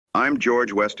I'm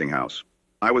George Westinghouse.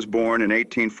 I was born in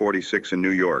 1846 in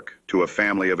New York to a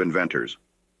family of inventors.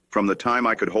 From the time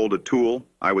I could hold a tool,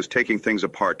 I was taking things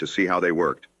apart to see how they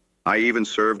worked. I even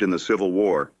served in the Civil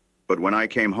War, but when I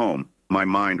came home, my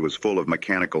mind was full of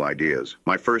mechanical ideas.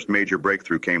 My first major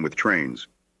breakthrough came with trains.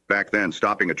 Back then,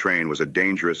 stopping a train was a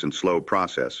dangerous and slow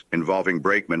process, involving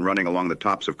brakemen running along the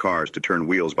tops of cars to turn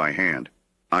wheels by hand.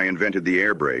 I invented the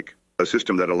air brake, a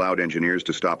system that allowed engineers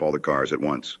to stop all the cars at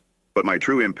once. But my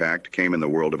true impact came in the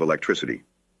world of electricity.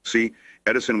 See,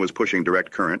 Edison was pushing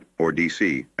direct current, or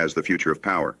DC, as the future of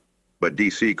power. But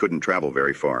DC couldn't travel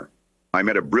very far. I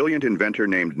met a brilliant inventor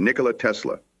named Nikola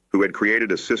Tesla, who had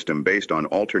created a system based on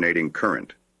alternating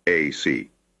current, AC.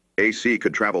 AC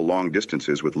could travel long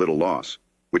distances with little loss,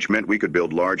 which meant we could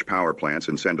build large power plants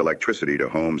and send electricity to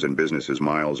homes and businesses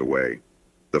miles away.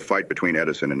 The fight between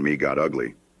Edison and me got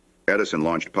ugly. Edison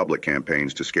launched public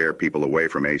campaigns to scare people away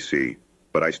from AC,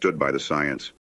 but I stood by the science.